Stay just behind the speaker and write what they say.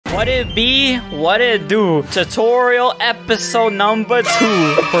What it be? What it do? Tutorial episode number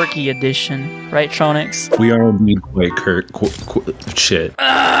 2. Quirky edition. Right, Tronics? We are indeed quite shit.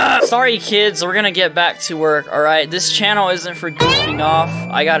 Sorry, kids. We're gonna get back to work, alright? This channel isn't for goofing off.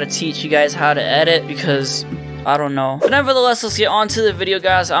 I gotta teach you guys how to edit because I don't know. But nevertheless, let's get on to the video,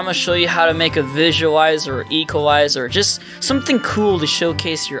 guys. I'm gonna show you how to make a visualizer or equalizer, just something cool to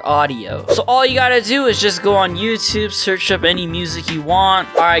showcase your audio. So all you gotta do is just go on YouTube, search up any music you want.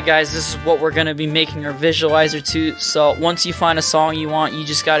 Alright guys, this is what we're gonna be making our visualizer to. So once you find a song you want, you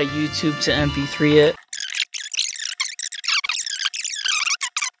just gotta YouTube to MP3 it.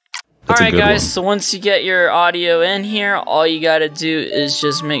 Alright guys, so once you get your audio in here, all you gotta do is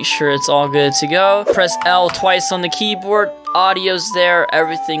just make sure it's all good to go. Press L twice on the keyboard, audio's there,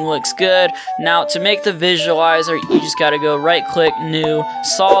 everything looks good. Now to make the visualizer, you just gotta go right click, new,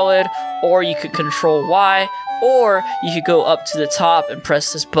 solid, or you could control Y. Or you could go up to the top and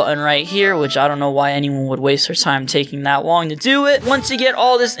press this button right here, which I don't know why anyone would waste their time taking that long to do it. Once you get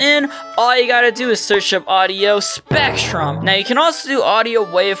all this in, all you gotta do is search up audio spectrum. Now you can also do audio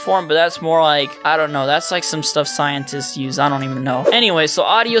waveform, but that's more like, I don't know, that's like some stuff scientists use, I don't even know. Anyway, so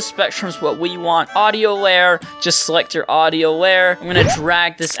audio spectrum is what we want. Audio layer, just select your audio layer. I'm gonna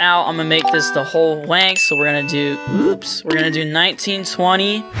drag this out, I'm gonna make this the whole length, so we're gonna do, we're gonna do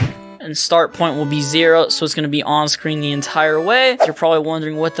 1920. And start point will be 0, so it's going to be on screen the entire way. You're probably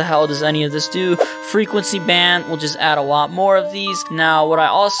wondering what the hell does any of this do. Frequency band will just add a lot more of these. Now what I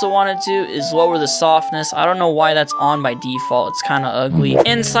also want to do is lower the softness. I don't know why that's on by default, it's kind of ugly.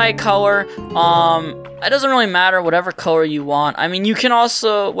 Inside color, it doesn't really matter, whatever color you want. I mean, you can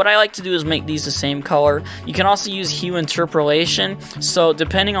also, what I like to do is make these the same color. You can also use hue interpolation, so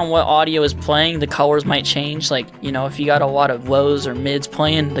depending on what audio is playing, the colors might change. Like, you know, if you got a lot of lows or mids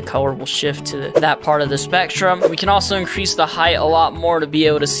playing, the color will shift to that part of the spectrum. We can also increase the height a lot more to be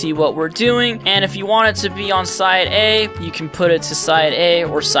able to see what we're doing. And if you want it to be on side A, you can put it to side A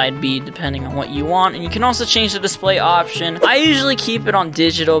or side B, depending on what you want. And you can also change the display option. I usually keep it on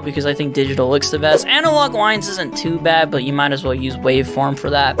digital because I think digital looks the best. Analog lines isn't too bad, but you might as well use waveform for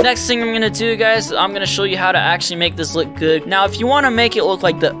that. Next thing I'm gonna do, guys, I'm gonna show you how to actually make this look good. Now, if you want to make it look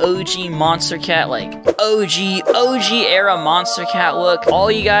like the OG Monster Cat, like OG era Monster Cat look, all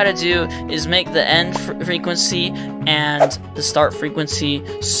you gotta do is make the end frequency and the start frequency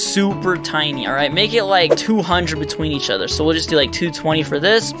super tiny, alright? Make it like 200 between each other. So we'll just do like 220 for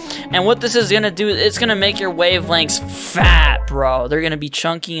this. And what this is gonna do, it's gonna make your wavelengths fat, bro. They're gonna be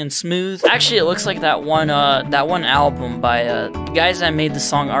chunky and smooth. Actually, it looks like that one album by the guys that made the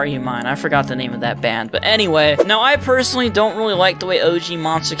song Are You Mine? I forgot the name of that band. But anyway, now I personally don't really like the way OG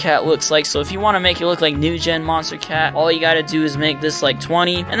Monster Cat looks like. So if you want to make it look like new gen Monster Cat, all you gotta do is make this like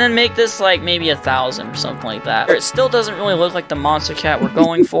 20 and then make this like maybe 1,000 or something like that. Or it still doesn't really look like the Monster Cat we're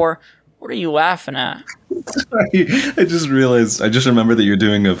going for. What are you laughing at? Sorry, I just realized, I just remember that you're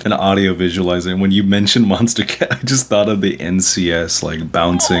doing an audio visualizer, and when you mentioned Monster Cat, I just thought of the NCS, like,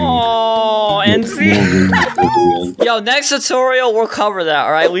 bouncing. Oh, NCS. Yo, next tutorial, we'll cover that,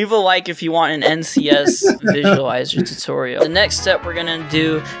 alright? Leave a like if you want an NCS visualizer tutorial. The next step we're gonna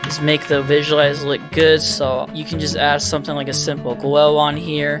do is make the visualizer look good, so you can just add something like a simple glow on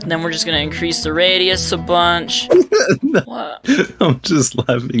here. And then we're just gonna increase the radius a bunch. No, what? I'm just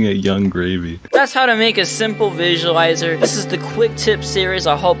laughing at Young Gravy. That's how to make a simple visualizer. This is the quick tip series.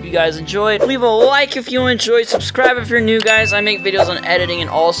 I hope you guys enjoyed. Leave a like if you enjoyed. Subscribe if you're new, guys. I make videos on editing and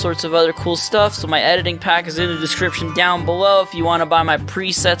all sorts of other cool stuff. So my editing pack is in the description down below if you want to buy my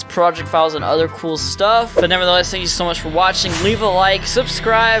presets, project files, and other cool stuff. But nevertheless, thank you so much for watching. Leave a like,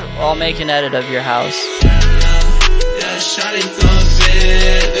 subscribe, or I'll make an edit of your house. Yeah, shawty don't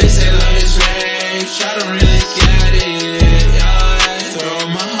fit. They say love is range. I don't really care.